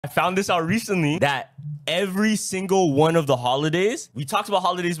I found this out recently that every single one of the holidays, we talked about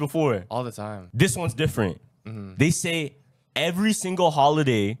holidays before. All the time. This one's different. They say every single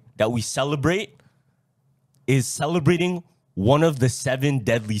holiday that we celebrate is celebrating one of the 7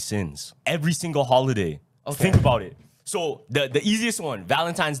 deadly sins. Every single holiday. Okay. Think about it. So the easiest one,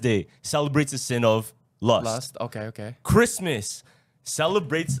 Valentine's Day, celebrates the sin of lust. Lust. Okay. Christmas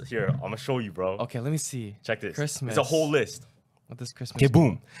celebrates, here, I'm gonna show you, bro. Okay, let me see. Check this. Christmas. It's a whole list. What does Christmas Okay,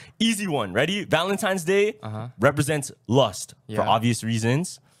 mean? boom. Easy one. Ready? Valentine's Day represents lust for Yeah. obvious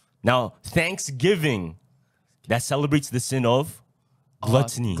reasons. Now, Thanksgiving, that celebrates the sin of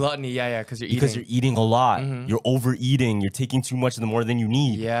gluttony. Gluttony, yeah, because you're eating. Because you're eating a lot. You're overeating. You're taking too much more than you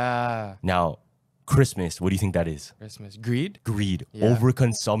need. Yeah. Now, Christmas, what do you think that is? Christmas. Greed? Greed, Yeah.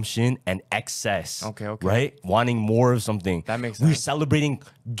 overconsumption, and excess. Okay. Right? Wanting more of something. That makes We're sense. celebrating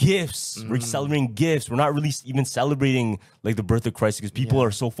gifts. We're celebrating gifts. We're not really even celebrating like the birth of Christ because people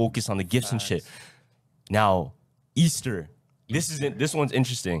are so focused on the gifts and shit. Now, Easter. This one's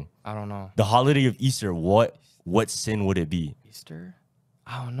interesting. I don't know. The holiday of Easter, what sin would it be? Easter?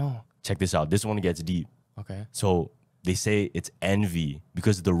 I don't know. Check this out. This one gets deep. Okay. So they say it's envy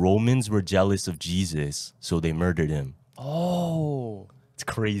because the Romans were jealous of Jesus, so they murdered him. Oh. It's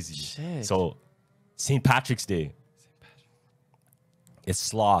crazy. Shit. So St. Patrick's Day. It's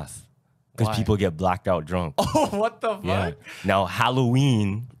sloth because Why? people get blacked out drunk. Oh, what the fuck? Yeah. Now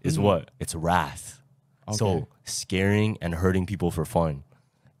Halloween is what? It's wrath. Okay. So scaring and hurting people for fun.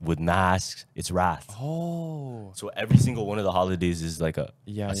 With masks, it's wrath. Oh. So every single one of the holidays is like a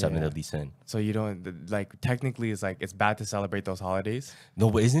Yeah, 7 yeah. deadly sin. So you don't, like, technically it's like, it's bad to celebrate those holidays? No,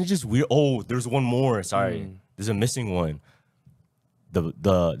 but isn't it just weird? Oh, there's one more. Sorry. There's a missing one.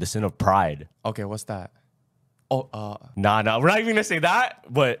 The sin of pride. Okay, what's that? Oh, Nah, we're not even gonna say that,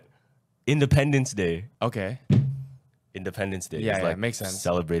 but Independence Day. okay. Independence Day. Yeah, is yeah, like makes sense.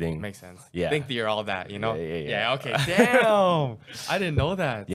 Celebrating. Makes sense. Yeah. Think that you're all that, you know? Yeah. Okay. Damn. I didn't know that.